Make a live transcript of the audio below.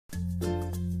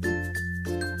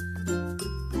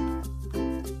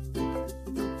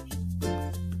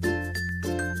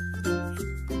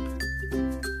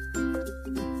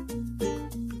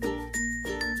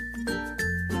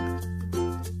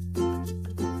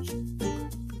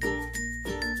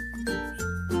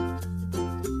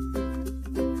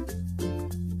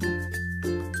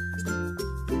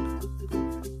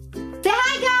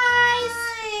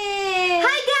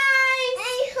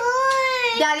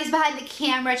behind the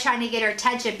camera trying to get her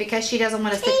attention because she doesn't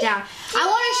want to sit down. I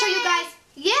want to show you guys,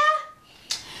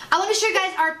 I want to show you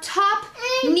guys our top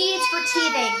needs for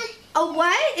teething. Oh,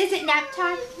 what? Is it nap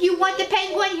time? You want the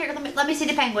penguin? Here, let me see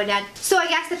the penguin, Dad. So I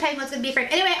guess the penguin's going to be free.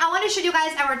 Anyway, I want to show you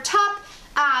guys our top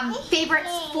favorites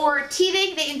for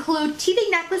teething. They include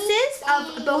teething necklaces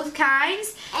of both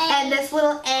kinds and this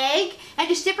little egg and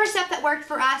just different stuff that worked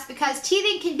for us because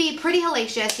teething can be pretty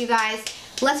hellacious, you guys.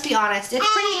 Let's be honest. It's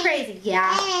pretty crazy.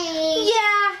 Yeah.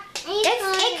 Yeah.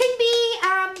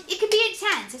 It can be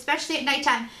intense, especially at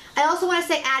nighttime. I also want to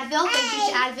say Advil. Thank you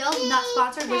to Advil. Not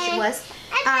sponsored, wish it was.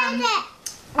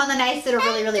 On the nights that are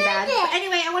really, really bad. But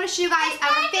anyway, I want to show you guys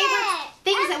our favorite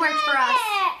things that worked for us.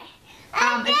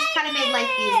 It just kind of made life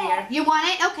easier. You want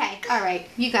it? Okay. All right.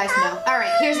 You guys know. All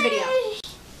right. Here's the video.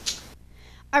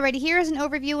 Alrighty, here's an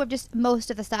overview of just most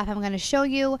of the stuff I'm going to show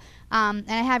you. And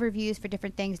I have reviews for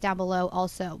different things down below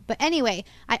also. But anyway,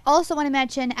 I also want to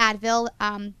mention Advil.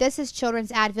 This is children's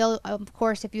Advil. Of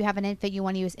course, if you have an infant, you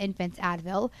want to use infant's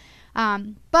Advil.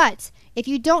 But if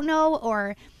you don't know,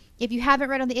 or if you haven't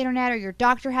read on the internet, or your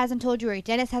doctor hasn't told you, or your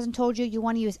dentist hasn't told you, you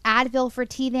want to use Advil for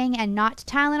teething and not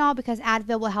Tylenol, because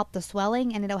Advil will help the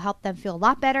swelling and it'll help them feel a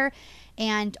lot better.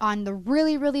 And on the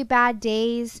really, really bad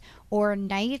days or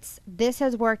nights, this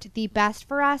has worked the best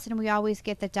for us, and we always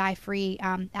get the dye-free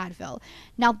Advil.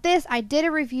 Now this, I did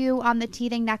a review on the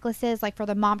teething necklaces, like for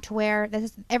the mom to wear.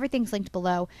 Everything's linked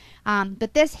below.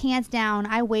 But this, hands down,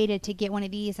 I waited to get one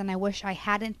of these, and I wish I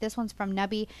hadn't. This one's from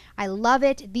Nuby. I love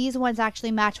it. These ones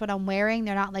actually match what I'm wearing.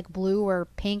 They're not like blue or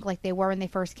pink like they were when they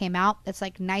first came out. It's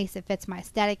like nice. It fits my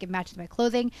aesthetic. It matches my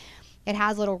clothing. It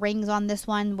has little rings on this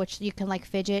one, which you can like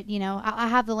fidget, you know. I'll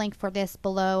have the link for this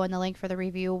below and the link for the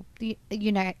review.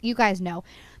 You know, you guys know.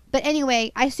 But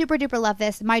anyway, I super duper love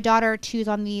this. My daughter chews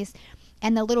on these,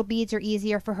 and the little beads are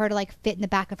easier for her to like fit in the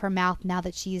back of her mouth now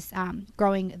that she's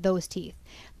growing those teeth.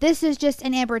 This is just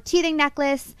an amber teething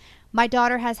necklace. My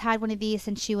daughter has had one of these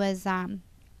since she was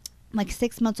like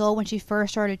 6 months old when she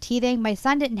first started teething. My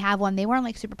son didn't have one. They weren't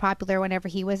like super popular whenever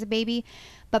he was a baby,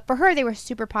 but for her they were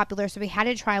super popular, so we had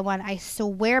to try one. I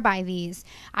swear by these.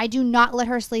 I do not let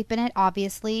her sleep in it,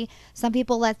 obviously. Some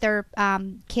people let their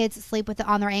kids sleep with it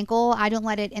on their ankle. I don't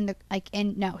let it in the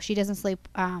no, she doesn't sleep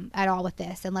at all with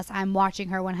this unless I'm watching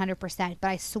her 100%, but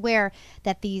I swear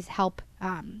that these help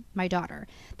my daughter.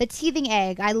 The teething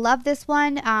egg, I love this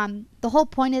one. The whole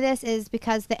point of this is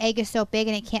because the egg is so big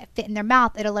and it can't fit in their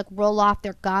mouth, it'll like roll off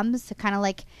their gums, so kind of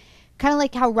like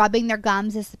how rubbing their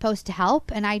gums is supposed to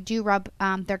help. And I do rub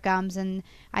their gums, and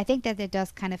I think that it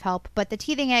does kind of help. But the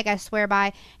teething egg I swear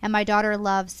by, and my daughter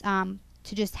loves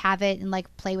to just have it and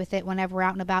like play with it whenever we're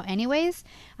out and about anyways.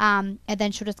 And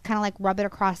then she'll just kind of like rub it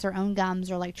across her own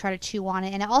gums or like try to chew on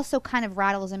it. And it also kind of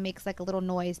rattles and makes like a little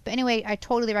noise. But anyway, I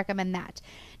totally recommend that.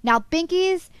 Now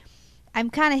binkies,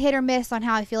 I'm kind of hit or miss on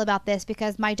how I feel about this,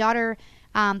 because my daughter,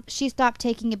 she stopped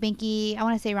taking a binky, I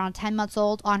want to say around 10 months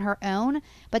old, on her own.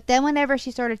 But then whenever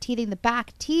she started teething the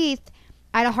back teeth,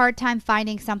 I had a hard time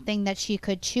finding something that she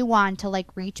could chew on to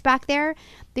like reach back there,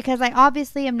 because I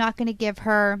obviously am not going to give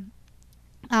her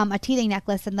a teething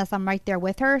necklace unless I'm right there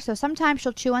with her. So sometimes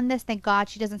she'll chew on this. Thank God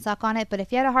she doesn't suck on it. But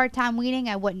if you had a hard time weaning,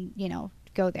 I wouldn't, you know,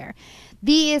 go there.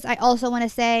 These, I also want to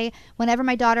say, whenever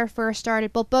my daughter first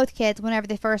started, both kids, whenever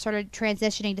they first started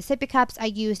transitioning to sippy cups, I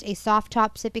used a soft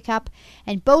top sippy cup.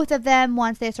 And both of them,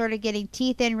 once they started getting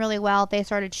teeth in really well, they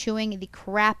started chewing the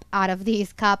crap out of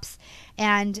these cups.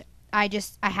 And I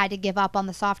had to give up on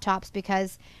the soft tops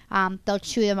because they'll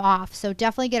chew them off. So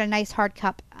definitely get a nice hard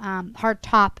top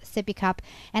sippy cup.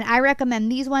 And I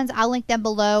recommend these ones. I'll link them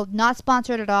below. Not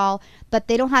sponsored at all, but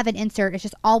they don't have an insert. It's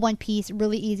just all one piece,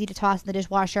 really easy to toss in the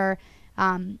dishwasher.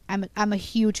 I'm a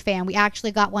huge fan. We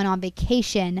actually got one on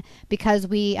vacation because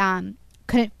we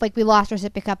couldn't, like, we lost our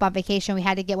sippy cup on vacation. We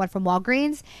had to get one from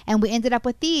Walgreens, and we ended up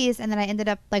with these, and then I ended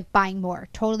up like buying more.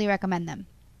 Totally recommend them.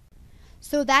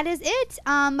 So that is it.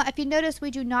 If you notice, we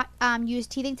do not use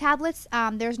teething tablets.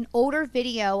 There's an older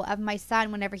video of my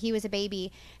son whenever he was a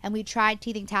baby, and we tried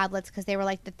teething tablets because they were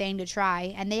like the thing to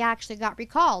try, and they actually got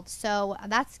recalled. So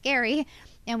that's scary.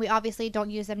 And we obviously don't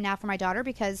use them now for my daughter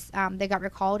because they got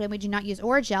recalled, and we do not use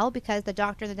Orajel because the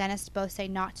doctor and the dentist both say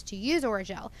not to use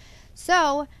Orajel.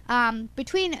 So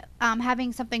between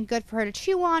having something good for her to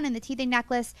chew on and the teething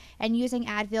necklace, and using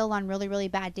Advil on really, really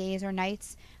bad days or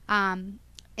nights,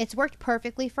 it's worked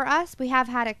perfectly for us. We have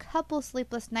had a couple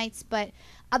sleepless nights, but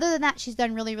other than that, she's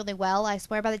done really, really well. I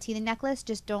swear by the teething necklace.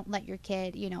 Just don't let your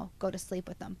kid, you know, go to sleep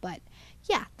with them. But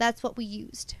yeah, that's what we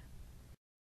used.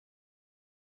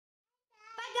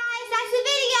 Bye guys, that's the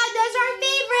video. Those are our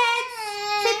favorites.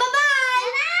 Say bye-bye.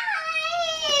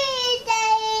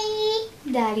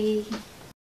 Bye, Daddy. Daddy.